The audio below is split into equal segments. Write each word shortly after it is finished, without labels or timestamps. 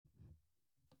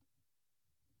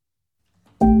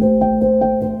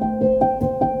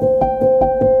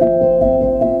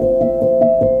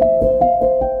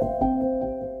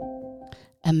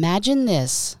Imagine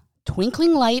this: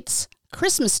 twinkling lights,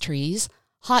 Christmas trees,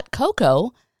 hot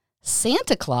cocoa,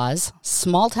 Santa Claus,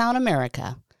 small town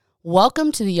America.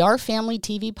 Welcome to the Our Family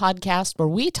TV podcast, where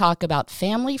we talk about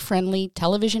family-friendly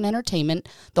television entertainment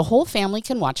the whole family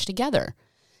can watch together.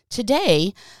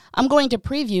 Today, I'm going to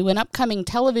preview an upcoming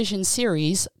television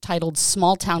series titled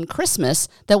Small Town Christmas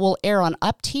that will air on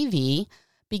Up TV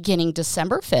beginning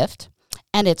December 5th,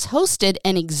 and it's hosted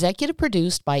and executive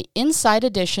produced by Inside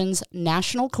Edition's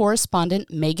national correspondent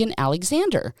Megan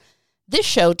Alexander. This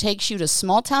show takes you to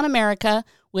small town America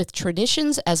with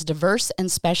traditions as diverse and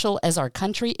special as our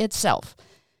country itself.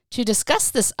 To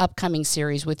discuss this upcoming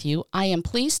series with you, I am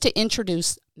pleased to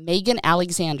introduce Megan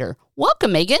Alexander.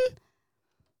 Welcome, Megan.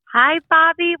 Hi,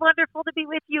 Bobby. Wonderful to be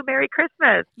with you. Merry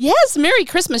Christmas. Yes, Merry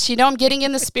Christmas. You know, I'm getting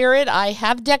in the spirit. I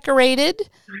have decorated,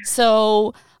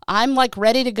 so I'm like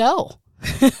ready to go.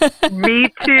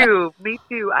 Me too.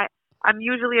 I'm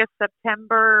usually a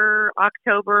September,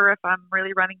 October if I'm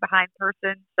really running behind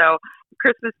person. So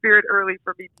Christmas spirit early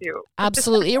for me too.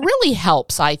 Absolutely. It really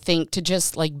helps, I think, to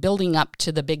just like building up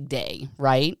to the big day,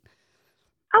 right?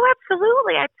 Oh,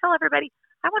 absolutely. I tell everybody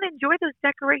I want to enjoy those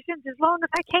decorations as long as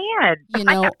I can. You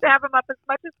know, I have to have them up as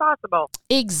much as possible.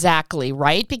 Exactly,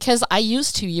 right? Because I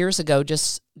used to years ago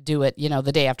just do it,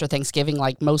 the day after Thanksgiving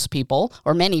like most people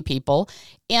or many people.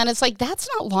 And it's like, that's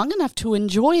not long enough to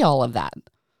enjoy all of that.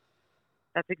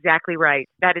 That's exactly right.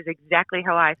 That is exactly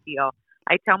how I feel.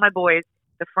 I tell my boys,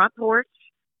 the front porch,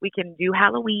 we can do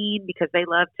Halloween because they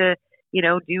love to,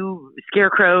 do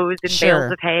scarecrows and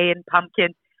bales of hay and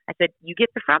pumpkins. I said, you get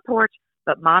the front porch,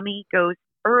 but mommy goes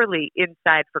early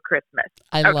inside for Christmas.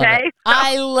 I love it.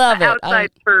 I love it.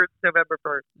 Outside first, November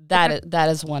 1st. That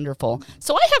is wonderful.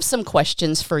 So I have some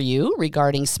questions for you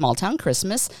regarding Small Town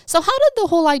Christmas. So how did the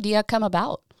whole idea come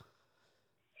about?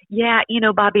 Yeah,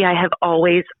 Bobby, I have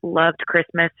always loved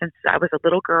Christmas since I was a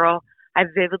little girl. I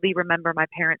vividly remember my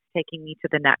parents taking me to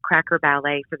the Nutcracker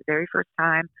Ballet for the very first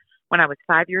time when I was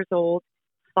 5 years old,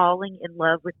 falling in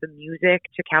love with the music.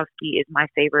 Tchaikovsky is my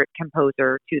favorite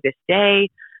composer to this day.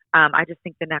 I just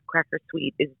think the Nutcracker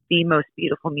Suite is the most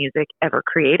beautiful music ever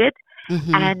created.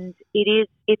 Mm-hmm. And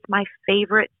it's my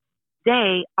favorite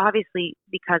day, obviously,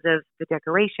 because of the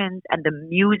decorations and the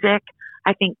music.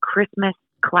 I think Christmas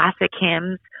classic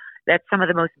hymns, that's some of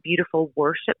the most beautiful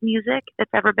worship music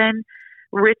that's ever been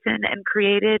written and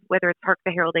created, whether it's Hark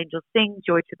the Herald Angels Sing,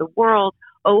 Joy to the World,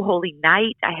 Oh Holy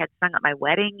Night, I had sung at my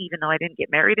wedding, even though I didn't get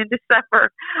married in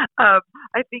December.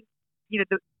 I think,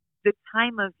 the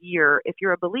time of year, if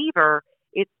you're a believer,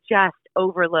 it's just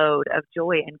overload of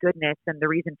joy and goodness and the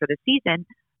reason for the season.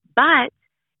 But,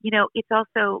 it's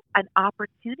also an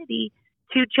opportunity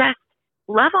to just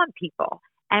love on people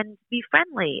and be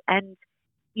friendly and,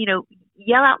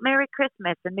 yell out Merry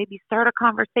Christmas and maybe start a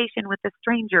conversation with a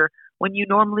stranger when you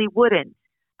normally wouldn't.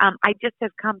 I just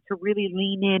have come to really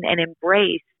lean in and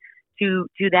embrace to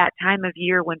that time of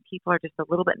year when people are just a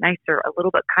little bit nicer, a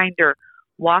little bit kinder,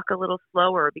 walk a little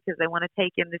slower because they want to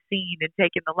take in the scene and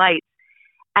take in the lights.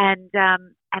 And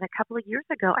a couple of years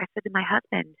ago, I said to my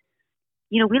husband,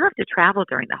 we love to travel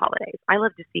during the holidays. I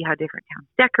love to see how different towns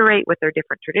decorate, what their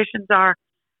different traditions are.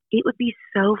 It would be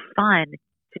so fun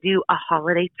to do a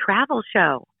holiday travel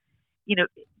show,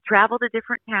 travel to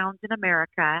different towns in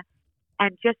America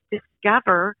and just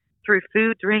discover through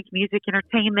food, drink, music,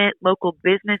 entertainment, local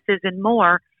businesses, and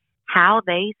more, how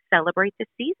they celebrate the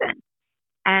season.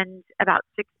 And about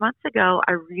 6 months ago,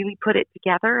 I really put it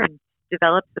together and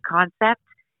developed the concept.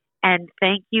 And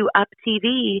thank you, Up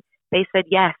TV. They said,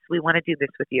 yes, we want to do this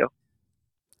with you.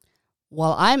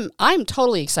 Well, I'm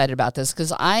totally excited about this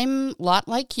because I'm a lot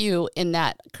like you in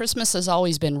that Christmas has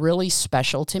always been really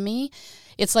special to me.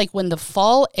 It's like when the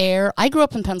fall air, I grew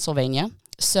up in Pennsylvania,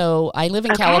 so I live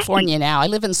in California now. I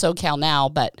live in SoCal now,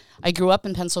 but I grew up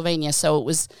in Pennsylvania, so it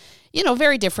was,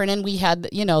 very different. And we had,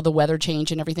 the weather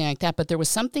change and everything like that, but there was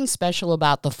something special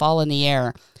about the fall in the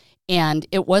air. And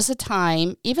it was a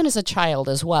time, even as a child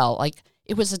as well, like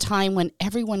it was a time when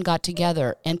everyone got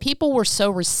together and people were so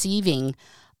receiving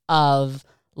of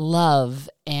love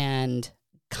and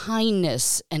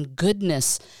kindness and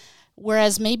goodness,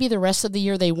 whereas maybe the rest of the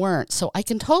year they weren't. So I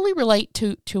can totally relate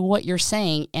to what you're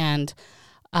saying, and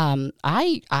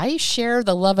I share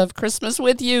the love of Christmas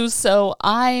with you. So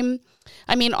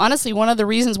honestly, one of the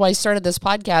reasons why I started this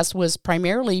podcast was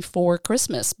primarily for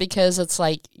Christmas, because it's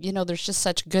like, there's just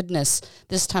such goodness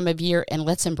this time of year, and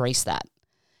let's embrace that.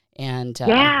 And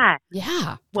yeah.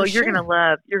 Well, you're gonna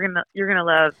love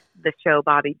the show,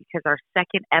 Bobby, because our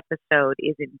second episode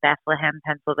is in Bethlehem,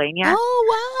 Pennsylvania.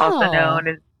 Oh, wow! Also known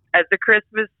as as a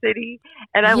Christmas city.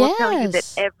 And I will tell you that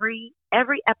Yes. every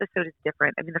episode is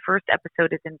different. I mean, the first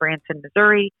episode is in Branson,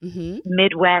 Missouri, Mm-hmm.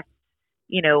 Midwest,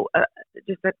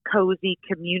 just a cozy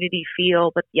community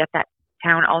feel, but yet that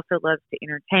town also loves to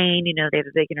entertain. They have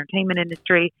a big entertainment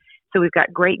industry. So we've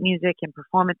got great music and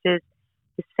performances.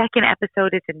 The second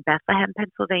episode is in Bethlehem,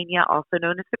 Pennsylvania, also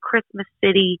known as the Christmas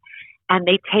City, and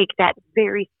they take that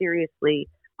very seriously.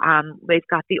 They've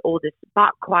got the oldest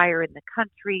Bach choir in the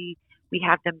country. We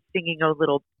have them singing "O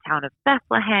Little Town of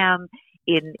Bethlehem"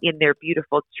 in their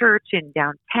beautiful church in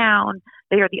downtown.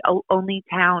 They are the only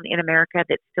town in America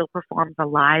that still performs a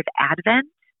live Advent.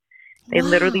 They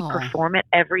literally Wow. perform it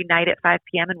every night at 5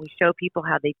 p.m., and we show people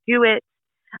how they do it.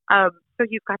 So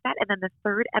you've got that. And then the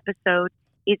third episode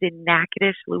is in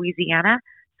Natchitoches, Louisiana.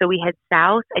 So we head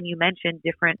south, and you mentioned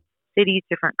different cities,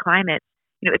 different climates.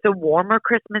 It's a warmer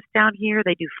Christmas down here.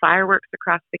 They do fireworks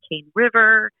across the Cane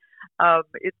River.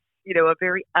 It's, a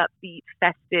very upbeat,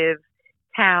 festive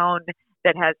town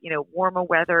that has, warmer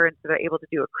weather. And so they're able to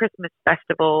do a Christmas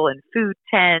festival and food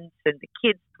tents, and the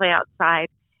kids play outside.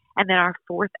 And then our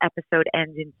fourth episode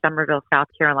ends in Summerville, South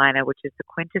Carolina, which is the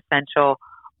quintessential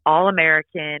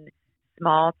all-American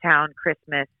small town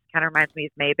Christmas. Kind of reminds me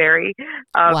of Mayberry.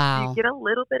 Wow. You get a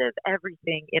little bit of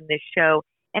everything in this show,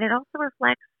 and it also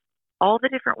reflects all the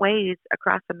different ways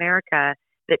across America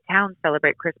that towns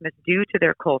celebrate Christmas due to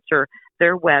their culture,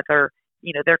 their weather,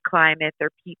 their climate, their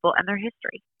people, and their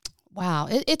history. Wow.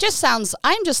 It just sounds,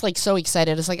 I'm just like so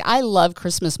excited. It's like, I love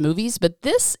Christmas movies, but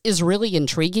this is really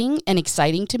intriguing and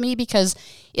exciting to me because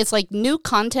it's like new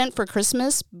content for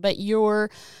Christmas, but you're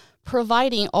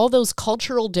providing all those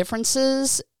cultural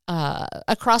differences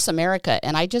across America.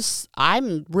 And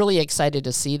I'm really excited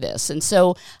to see this. And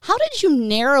so how did you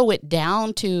narrow it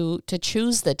down to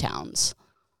choose the towns?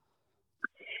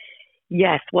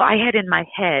 Yes. Well, I had in my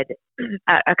head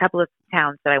a couple of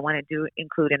towns that I wanted to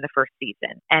include in the first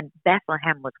season, and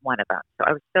Bethlehem was one of them. So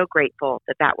I was so grateful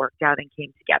that worked out and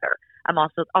came together. I'm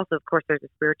also, of course, there's a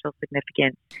spiritual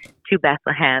significance to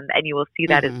Bethlehem, and you will see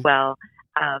that as well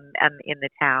in the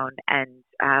town. And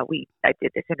I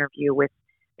did this interview with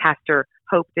Pastor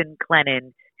Hopeton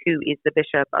Glennon, who is the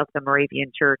bishop of the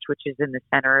Moravian Church, which is in the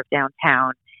center of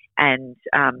downtown. And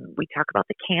we talk about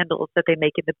the candles that they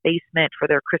make in the basement for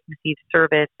their Christmas Eve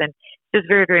service. And it was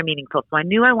very, very meaningful. So I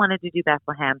knew I wanted to do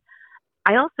Bethlehem.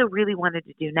 I also really wanted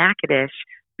to do Natchitoches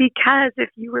because if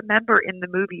you remember in the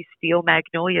movie Steel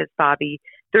Magnolias, Bobby,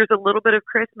 there's a little bit of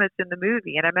Christmas in the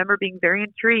movie. And I remember being very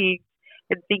intrigued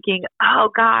and thinking, oh,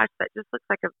 gosh, that just looks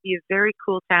like be a very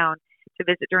cool town to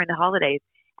visit during the holidays.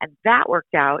 And that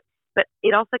worked out. But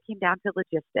it also came down to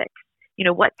logistics.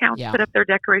 What towns put up their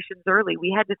decorations early?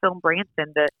 We had to film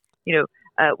Branson.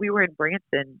 We were in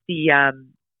Branson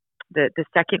the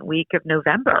second week of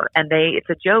November, and it's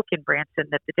a joke in Branson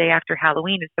that the day after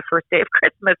Halloween is the first day of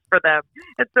Christmas for them,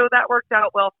 and so that worked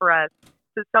out well for us.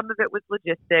 So some of it was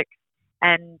logistics,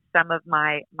 and some of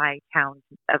my towns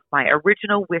of my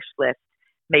original wish list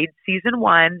made season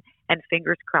one, and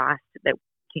fingers crossed that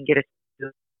we can get us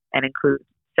to and include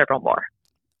several more.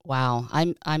 Wow.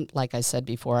 I'm like I said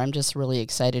before, I'm just really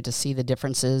excited to see the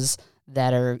differences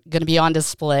that are going to be on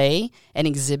display and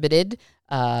exhibited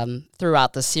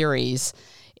throughout the series.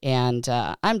 And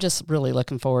I'm just really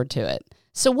looking forward to it.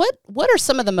 So what are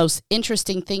some of the most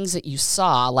interesting things that you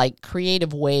saw, like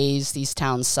creative ways these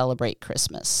towns celebrate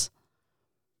Christmas?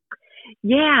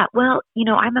 Yeah, well,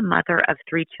 I'm a mother of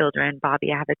 3 children,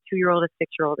 Bobby. I have a 2-year-old, a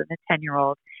 6-year-old, and a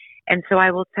 10-year-old. And so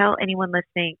I will tell anyone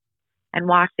listening and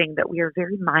watching that we are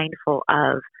very mindful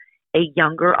of a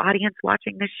younger audience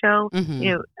watching this show.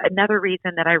 Mm-hmm. Another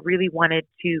reason that I really wanted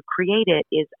to create it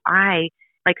is I,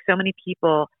 like so many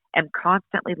people, am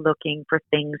constantly looking for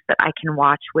things that I can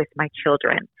watch with my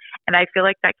children. And I feel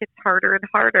like that gets harder and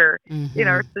harder in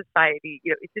our society.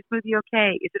 Is this movie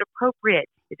okay? Is it appropriate?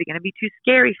 Is it going to be too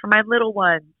scary for my little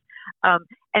ones?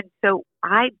 And so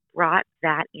I brought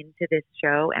that into this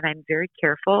show, and I'm very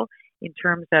careful in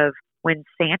terms of when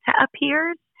Santa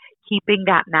appears, keeping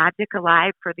that magic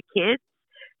alive for the kids.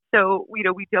 So, we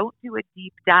don't do a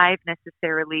deep dive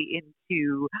necessarily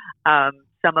into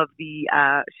some of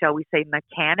the, shall we say,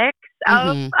 mechanics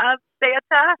of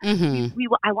Santa.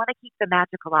 I want to keep the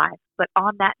magic alive. But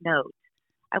on that note,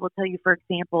 I will tell you, for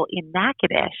example, in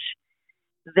Natchitoches,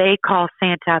 they call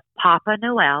Santa Papa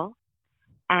Noel,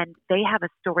 and they have a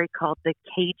story called The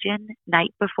Cajun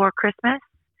Night Before Christmas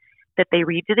that they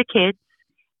read to the kids.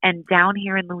 And down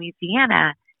here in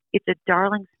Louisiana, it's a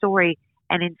darling story.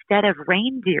 And instead of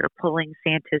reindeer pulling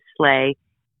Santa's sleigh,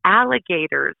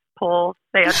 alligators pull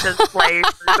Santa's sleigh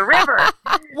through the river.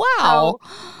 Wow.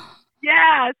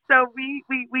 So we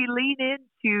lean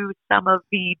to some of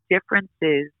the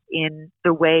differences in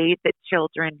the way that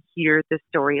children hear the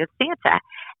story of Santa.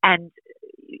 And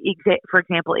for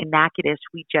example, in Natchitoches,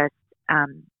 we just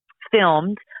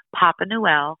filmed Papa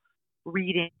Noel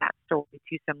reading that story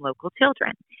to some local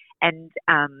children. And,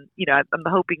 I'm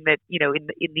hoping that,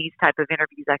 in these type of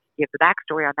interviews, I can give the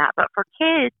backstory on that. But for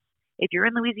kids, if you're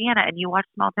in Louisiana and you watch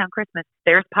Small Town Christmas,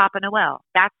 there's Papa Noel.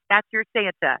 That's your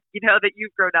Santa, that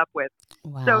you've grown up with.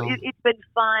 Wow. So it's been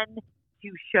fun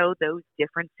to show those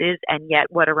differences. And yet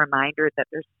what a reminder that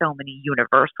there's so many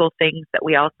universal things that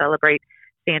we all celebrate.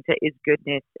 Santa is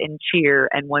goodness and cheer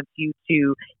and wants you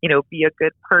to, be a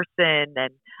good person.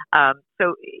 And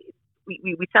so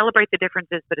we celebrate the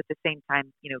differences, but at the same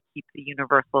time, keep the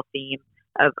universal theme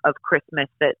of Christmas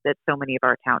that so many of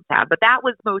our towns have. But that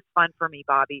was most fun for me,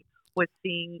 Bobby, was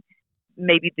seeing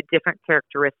maybe the different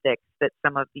characteristics that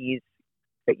some of these,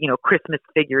 Christmas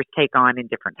figures take on in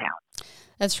different towns.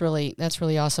 That's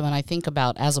really awesome. And I think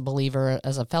about, as a believer,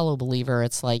 as a fellow believer,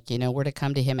 it's like, we're to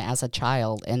come to him as a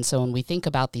child. And so when we think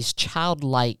about these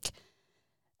childlike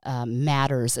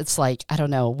matters, it's like, I don't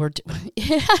know,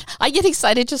 I get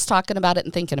excited just talking about it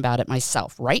and thinking about it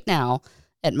myself right now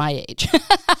at my age.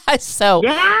 So,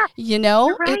 yeah,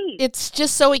 right. It's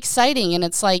just so exciting. And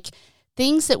it's like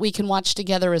things that we can watch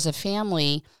together as a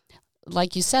family.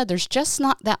 Like you said, there's just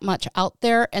not that much out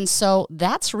there. And so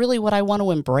that's really what I want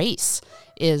to embrace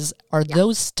are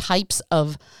those types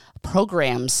of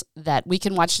programs that we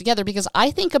can watch together. Because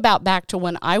I think about back to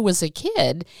when I was a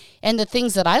kid, and the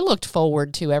things that I looked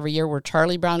forward to every year were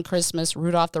Charlie Brown Christmas,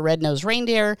 Rudolph the Red-Nosed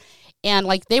Reindeer, and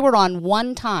like they were on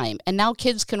one time. And now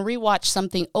kids can rewatch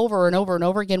something over and over and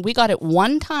over again. We got it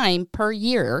one time per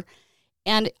year.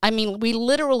 And I mean, we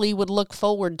literally would look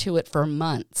forward to it for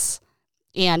months.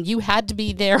 And you had to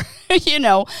be there,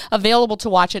 available to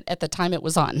watch it at the time it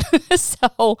was on.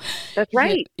 So that's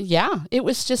right. Yeah, it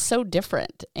was just so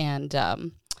different. And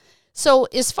so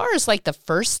as far as like the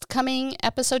first coming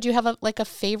episode, do you have a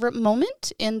favorite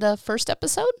moment in the first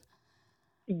episode?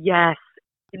 Yes.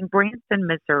 In Branson,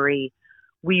 Missouri,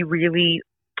 we really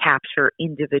capture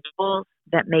individuals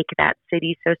that make that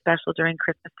city so special during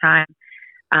Christmas time.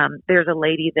 There's a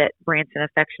lady that Branson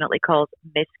affectionately calls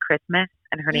Miss Christmas,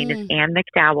 and her name is Ann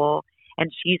McDowell,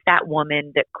 and she's that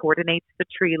woman that coordinates the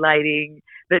tree lighting,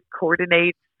 that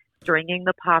coordinates stringing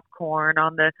the popcorn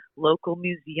on the local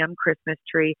museum Christmas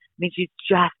tree. I mean, she's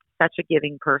just such a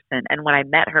giving person. And when I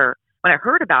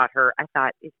heard about her, I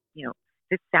thought,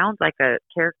 this sounds like a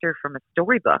character from a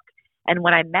storybook. And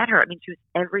when I met her, I mean, she was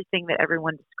everything that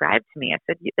everyone described to me. I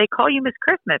said, they call you Miss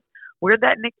Christmas. Where'd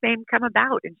that nickname come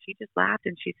about? And she just laughed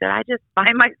and she said, I just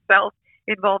find myself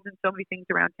involved in so many things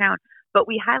around town. But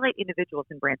we highlight individuals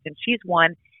in Branson. She's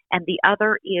one, and the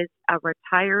other is a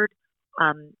retired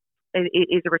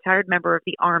member of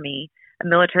the Army, a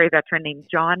military veteran named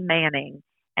John Manning,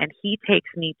 and he takes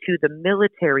me to the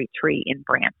military tree in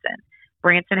Branson.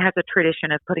 Branson has a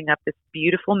tradition of putting up this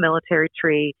beautiful military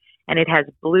tree, and it has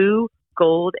blue,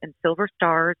 gold, and silver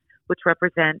stars, which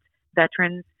represent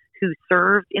veterans who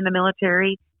served in the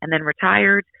military and then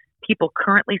retired, people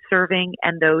currently serving,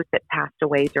 and those that passed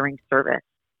away during service.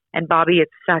 And Bobby,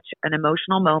 it's such an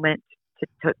emotional moment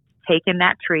to take in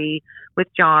that tree with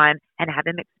John and have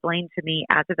him explain to me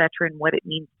as a veteran what it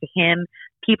means to him.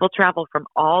 People travel from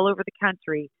all over the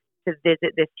country to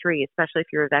visit this tree, especially if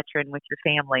you're a veteran with your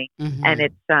family. Mm-hmm. And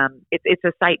it's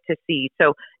a sight to see.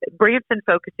 So Branson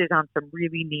focuses on some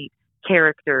really neat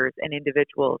characters and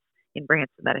individuals in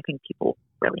Branson that I think people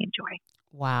really enjoy.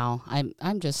 Wow.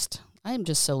 I'm just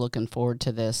so looking forward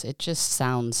to this. It just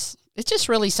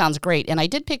really sounds great. And I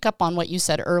did pick up on what you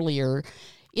said earlier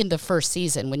in the first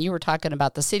season when you were talking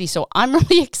about the city. So I'm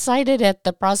really excited at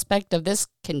the prospect of this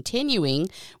continuing,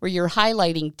 where you're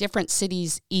highlighting different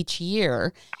cities each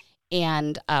year.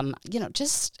 And,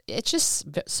 it's just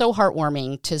so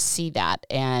heartwarming to see that.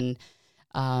 And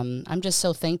I'm just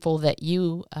so thankful that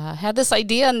you had this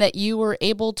idea and that you were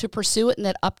able to pursue it, and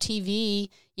that Up TV,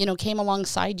 came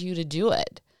alongside you to do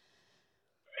it.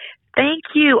 Thank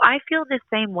you. I feel the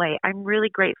same way. I'm really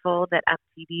grateful that Up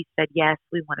TV said, yes,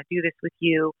 we want to do this with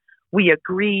you. We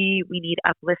agree. We need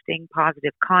uplifting,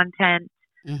 positive content.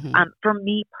 Mm-hmm. For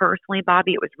me personally,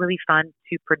 Bobby, it was really fun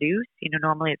to produce.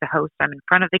 Normally as a host, I'm in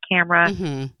front of the camera.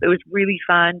 Mm-hmm. It was really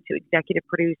fun to executive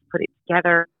produce, put it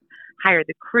together, hire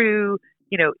the crew,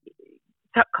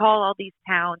 call all these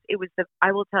towns.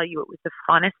 I will tell you, it was the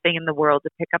funnest thing in the world to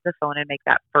pick up the phone and make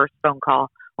that first phone call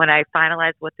when I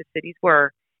finalized what the cities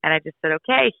were. And I just said,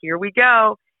 okay, here we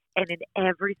go. And in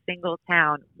every single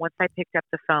town, once I picked up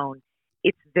the phone,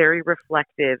 it's very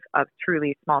reflective of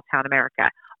truly small town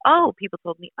America. Oh, people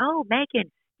told me, oh,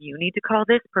 Megan, you need to call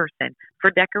this person.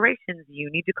 For decorations, you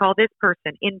need to call this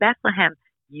person. In Bethlehem,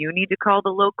 you need to call the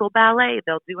local ballet.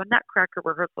 They'll do a Nutcracker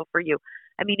rehearsal for you.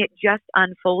 I mean, it just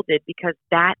unfolded because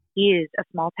that is a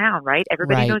small town, right?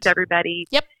 Everybody knows everybody.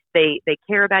 Yep. They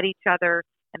care about each other,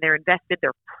 and they're invested.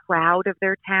 They're proud of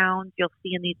their towns. You'll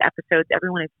see in these episodes,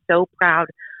 everyone is so proud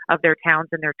of their towns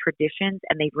and their traditions,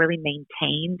 and they've really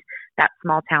maintained that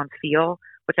small town feel,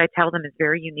 which I tell them is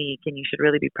very unique, and you should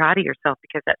really be proud of yourself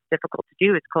because that's difficult to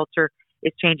do as culture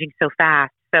is changing so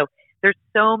fast. So there's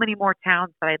so many more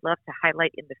towns that I'd love to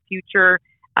highlight in the future.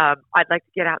 I'd like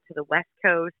to get out to the West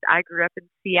Coast. I grew up in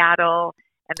Seattle,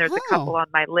 and there's a couple on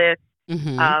my list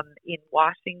in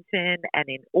Washington and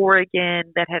in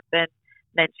Oregon that have been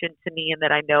mentioned to me and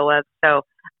that I know of. So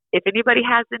if anybody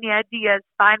has any ideas,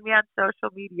 find me on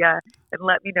social media and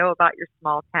let me know about your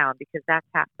small town, because that's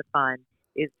half the fun,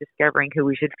 is discovering who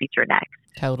we should feature next.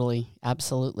 Totally.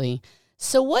 Absolutely.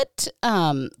 So what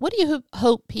do you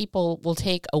hope people will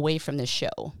take away from this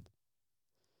show?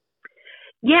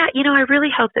 Yeah, I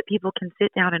really hope that people can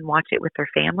sit down and watch it with their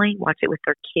family, watch it with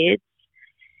their kids.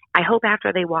 I hope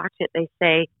after they watch it, they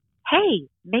say, hey,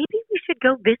 maybe we should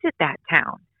go visit that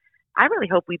town. I really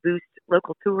hope we boost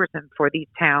local tourism for these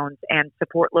towns and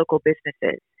support local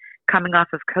businesses. Coming off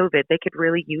of COVID, they could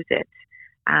really use it.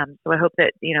 So I hope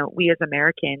that, we as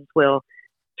Americans will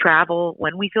travel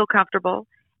when we feel comfortable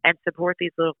and support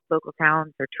these local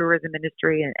towns, their tourism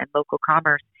industry and local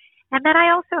commerce. And then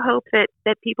I also hope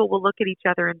that people will look at each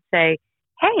other and say,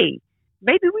 hey,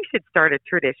 maybe we should start a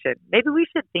tradition. Maybe we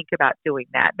should think about doing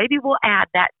that. Maybe we'll add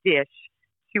that dish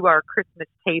to our Christmas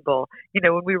table.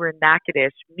 When we were in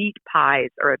Natchitoches, meat pies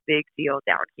are a big deal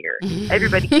down here.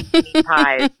 Everybody eats meat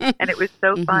pies, and it was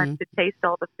so fun to taste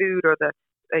all the food or the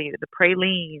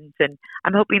pralines. And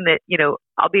I'm hoping that,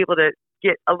 I'll be able to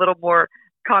get a little more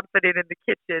confident in the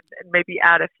kitchen and maybe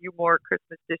add a few more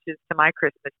Christmas dishes to my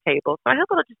Christmas table. So I hope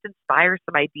it'll just inspire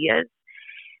some ideas.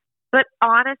 But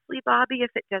honestly, Bobby,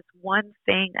 if it does one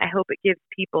thing, I hope it gives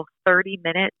people 30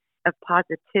 minutes of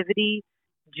positivity,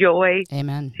 joy,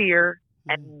 Amen. Cheer,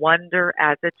 and wonder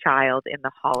as a child in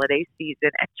the holiday season.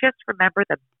 And just remember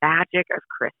the magic of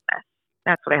Christmas.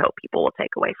 That's what I hope people will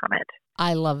take away from it.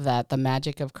 I love that, the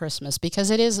magic of Christmas, because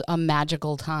it is a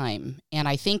magical time. And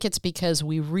I think it's because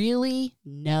we really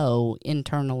know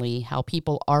internally how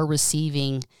people are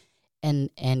receiving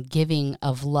and giving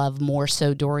of love more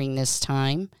so during this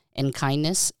time, and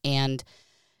kindness. And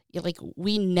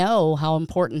we know how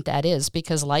important that is,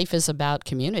 because life is about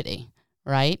community,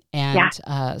 right? And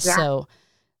so,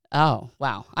 oh,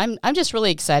 wow. I'm just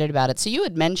really excited about it. So you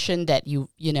had mentioned that you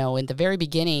in the very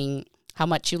beginning, how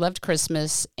much you loved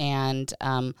Christmas and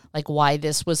why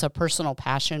this was a personal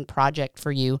passion project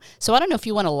for you. So I don't know if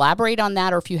you want to elaborate on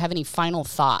that or if you have any final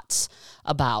thoughts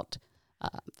about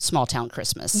small town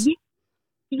Christmas.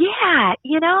 Yeah,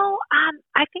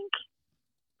 I think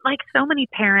like so many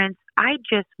parents, I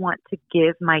just want to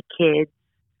give my kids,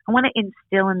 I want to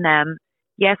instill in them,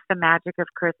 yes, the magic of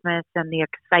Christmas and the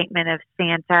excitement of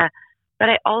Santa, but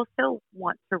I also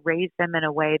want to raise them in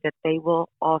a way that they will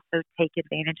also take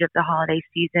advantage of the holiday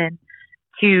season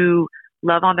to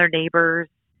love on their neighbors,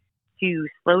 to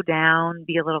slow down,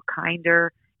 be a little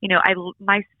kinder.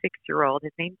 My 6-year-old,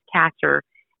 his name's Catcher,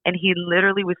 and he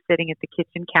literally was sitting at the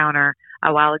kitchen counter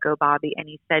a while ago, Bobby, and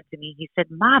he said to me,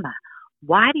 Mama,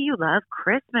 why do you love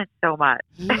Christmas so much?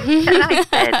 And I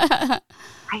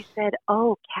said,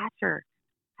 oh, Catcher,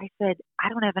 I said, I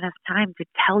don't have enough time to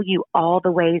tell you all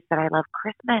the ways that I love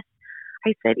Christmas.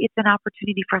 I said, it's an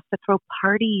opportunity for us to throw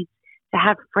parties, to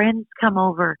have friends come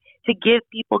over, to give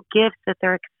people gifts that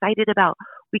they're excited about.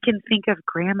 We can think of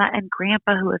Grandma and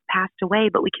Grandpa who have passed away,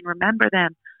 but we can remember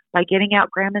them by getting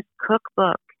out Grandma's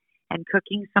cookbook and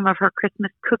cooking some of her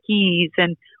Christmas cookies.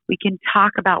 And we can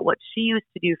talk about what she used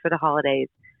to do for the holidays.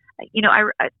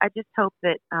 I just hope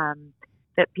that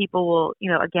that people will,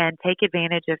 again, take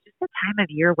advantage of just a time of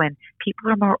year when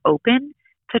people are more open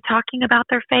to talking about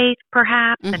their faith,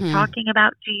 perhaps, and talking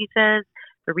about Jesus,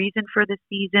 the reason for the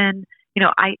season.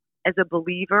 As a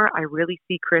believer, I really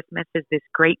see Christmas as this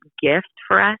great gift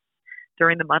for us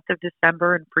during the month of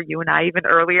December, and for you and I even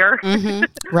earlier.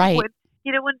 Right.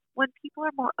 When people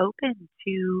are more open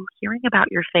to hearing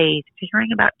about your faith, to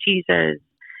hearing about Jesus,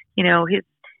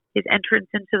 his entrance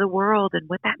into the world and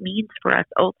what that means for us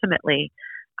ultimately.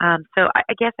 So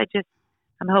I guess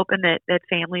I'm hoping that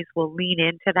families will lean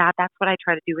into that. That's what I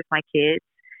try to do with my kids.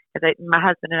 My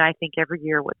husband and I think every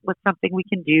year, what's something we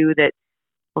can do that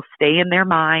will stay in their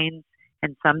minds,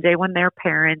 and someday when they're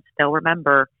parents, they'll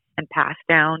remember and pass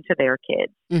down to their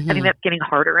kids. I think that's getting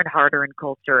harder and harder in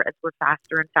culture as we're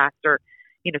faster and faster,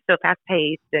 so fast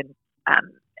paced and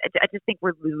I just think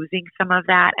we're losing some of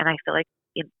that. And I feel like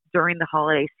during the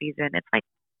holiday season, it's like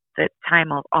the time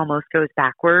almost goes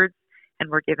backwards, and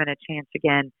we're given a chance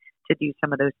again to do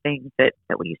some of those things that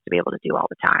we used to be able to do all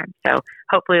the time. So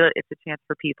hopefully it's a chance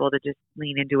for people to just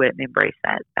lean into it and embrace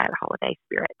that holiday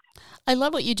spirit. I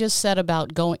love what you just said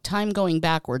about time going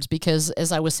backwards, because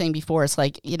as I was saying before, it's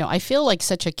like, I feel like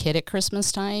such a kid at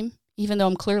Christmas time, even though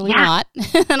I'm clearly not.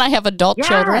 And I have adult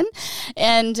children,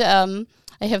 and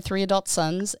I have 3 adult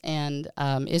sons, and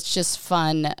it's just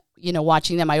fun,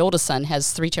 watching them. My oldest son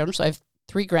has 3 children, so I have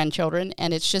 3 grandchildren,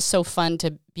 and it's just so fun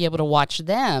to be able to watch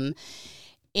them.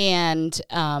 And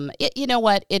you know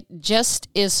what? It just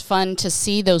is fun to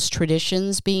see those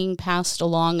traditions being passed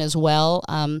along as well.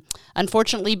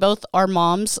 Unfortunately, both our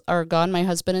moms are gone, my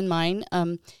husband and mine.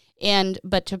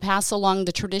 But to pass along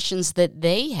the traditions that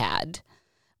they had,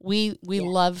 we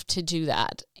love to do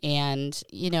that. And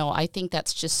I think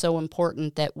that's just so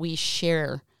important that we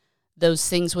share those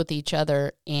things with each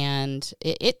other, and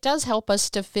it does help us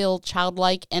to feel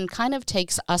childlike and kind of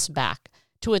takes us back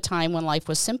to a time when life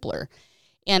was simpler.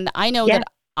 And I know that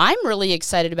I'm really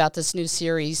excited about this new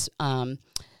series,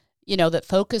 that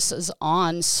focuses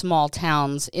on small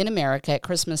towns in America at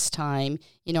Christmas time.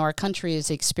 Our country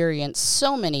has experienced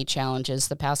so many challenges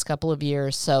the past couple of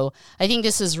years. So I think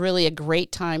this is really a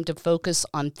great time to focus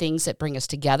on things that bring us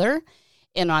together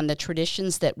and on the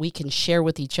traditions that we can share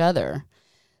with each other.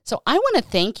 So I want to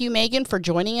thank you, Megan, for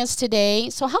joining us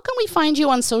today. So how can we find you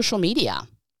on social media?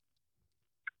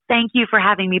 Thank you for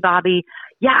having me, Bobby.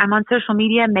 Yeah, I'm on social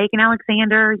media, Megan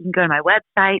Alexander. You can go to my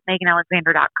website,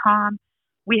 meganalexander.com.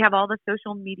 We have all the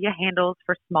social media handles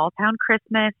for Small Town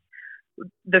Christmas.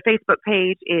 The Facebook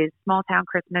page is Small Town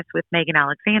Christmas with Megan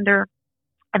Alexander,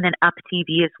 and then Up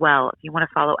TV as well. If you want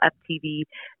to follow Up TV,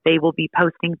 they will be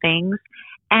posting things.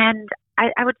 And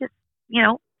I would just,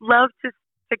 love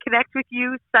to connect with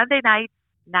you Sunday nights,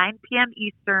 9 p.m.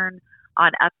 Eastern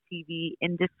on Up TV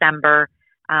in December.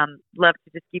 Love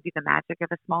to just give you the magic of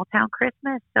a small town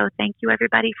Christmas. So thank you,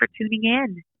 everybody, for tuning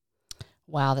in.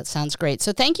 Wow, that sounds great.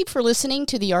 So thank you for listening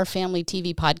to the Our Family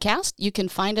TV podcast. You can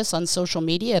find us on social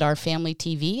media at Our Family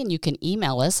TV, and you can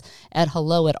email us at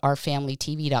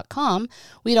hello@ourfamilytv.com.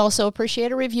 We'd also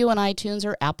appreciate a review on iTunes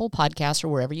or Apple Podcasts or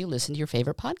wherever you listen to your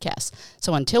favorite podcasts.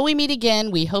 So until we meet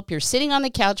again, we hope you're sitting on the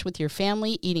couch with your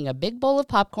family, eating a big bowl of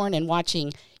popcorn and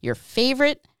watching your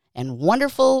favorite and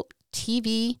wonderful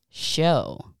TV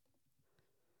show.